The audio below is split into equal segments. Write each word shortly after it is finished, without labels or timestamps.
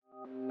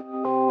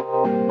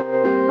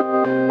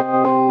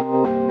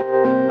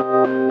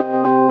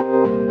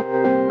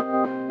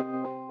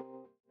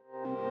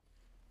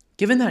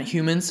Given that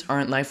humans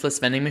aren't lifeless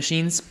vending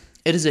machines,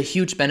 it is a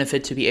huge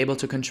benefit to be able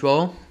to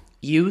control,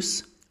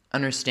 use,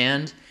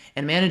 understand,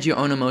 and manage your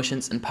own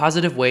emotions in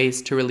positive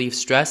ways to relieve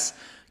stress,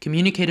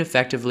 communicate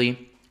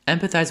effectively,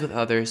 empathize with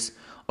others,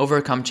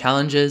 overcome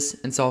challenges,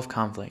 and solve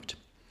conflict.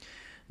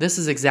 This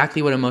is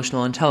exactly what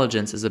emotional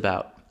intelligence is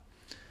about.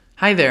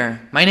 Hi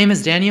there, my name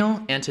is Daniel,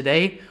 and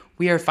today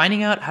we are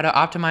finding out how to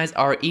optimize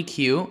our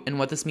EQ and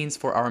what this means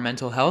for our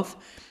mental health,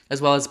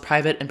 as well as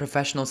private and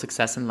professional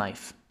success in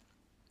life.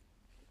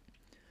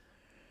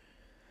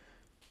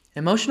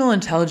 Emotional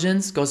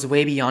intelligence goes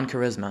way beyond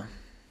charisma.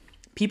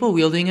 People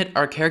wielding it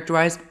are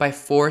characterized by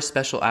 4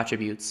 special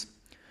attributes: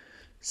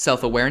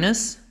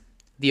 self-awareness,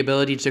 the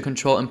ability to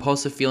control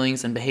impulsive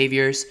feelings and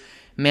behaviors,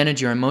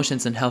 manage your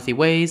emotions in healthy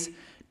ways,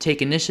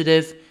 take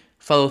initiative,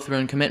 follow through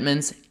on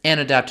commitments, and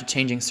adapt to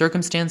changing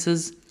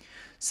circumstances;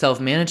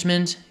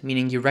 self-management,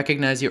 meaning you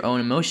recognize your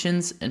own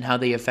emotions and how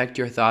they affect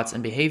your thoughts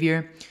and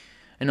behavior,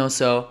 and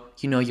also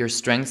you know your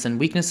strengths and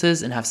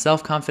weaknesses and have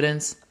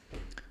self-confidence;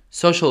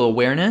 social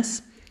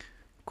awareness,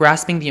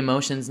 grasping the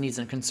emotions, needs,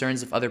 and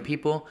concerns of other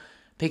people,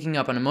 picking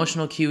up on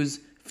emotional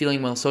cues,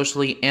 feeling well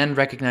socially, and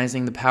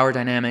recognizing the power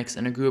dynamics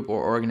in a group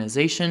or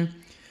organization;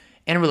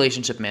 and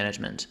relationship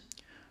management,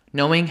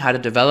 knowing how to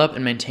develop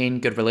and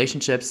maintain good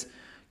relationships,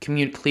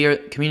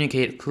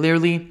 communicate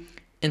clearly,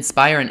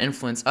 inspire and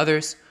influence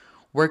others,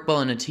 work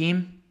well in a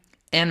team,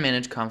 and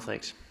manage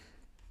conflict.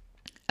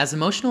 As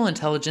emotional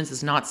intelligence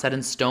is not set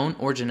in stone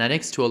or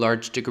genetics to a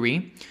large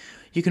degree,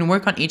 you can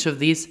work on each of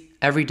these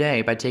every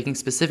day by taking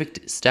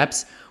specific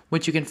steps,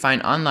 which you can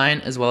find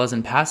online as well as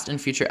in past and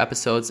future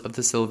episodes of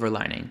The Silver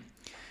Lining.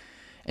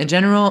 In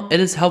general, it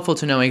is helpful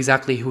to know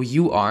exactly who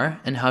you are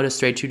and how to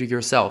stay true to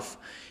yourself,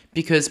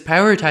 because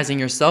prioritizing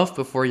yourself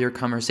before your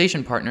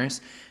conversation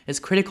partners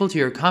is critical to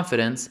your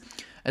confidence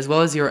as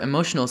well as your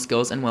emotional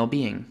skills and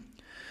well-being.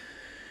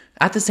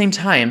 At the same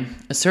time,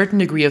 a certain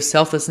degree of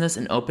selflessness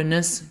and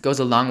openness goes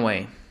a long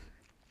way.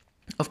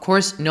 Of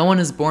course, no one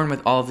is born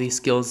with all of these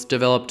skills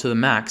developed to the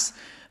max,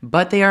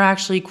 but they are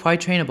actually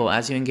quite trainable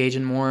as you engage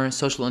in more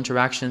social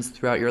interactions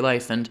throughout your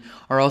life and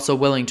are also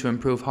willing to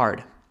improve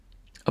hard.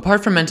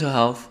 Apart from mental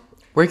health,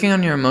 working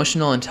on your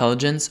emotional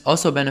intelligence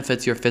also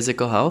benefits your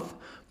physical health,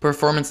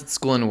 performance at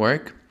school and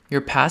work, your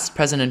past,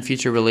 present, and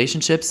future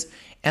relationships,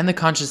 and the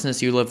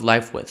consciousness you live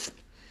life with.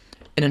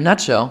 In a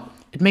nutshell,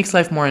 it makes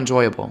life more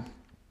enjoyable.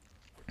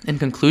 In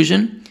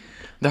conclusion,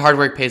 the hard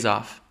work pays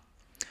off.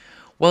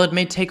 While it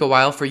may take a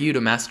while for you to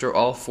master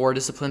all 4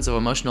 disciplines of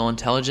emotional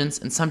intelligence,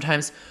 and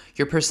sometimes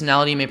your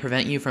personality may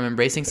prevent you from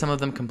embracing some of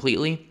them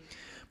completely,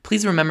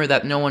 please remember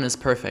that no one is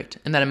perfect,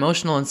 and that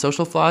emotional and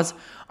social flaws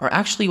are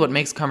actually what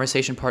makes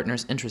conversation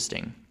partners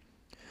interesting.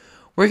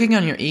 Working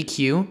on your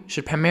EQ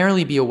should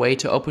primarily be a way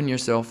to open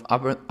yourself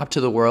up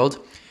to the world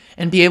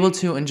and be able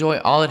to enjoy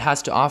all it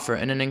has to offer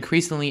in an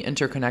increasingly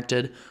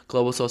interconnected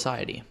global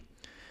society.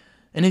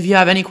 And if you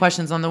have any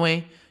questions on the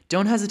way,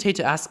 don't hesitate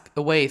to ask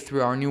away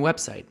through our new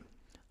website.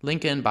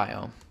 Link in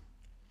bio.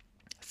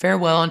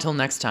 Farewell until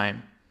next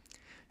time.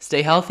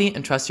 Stay healthy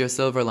and trust your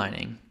silver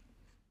lining.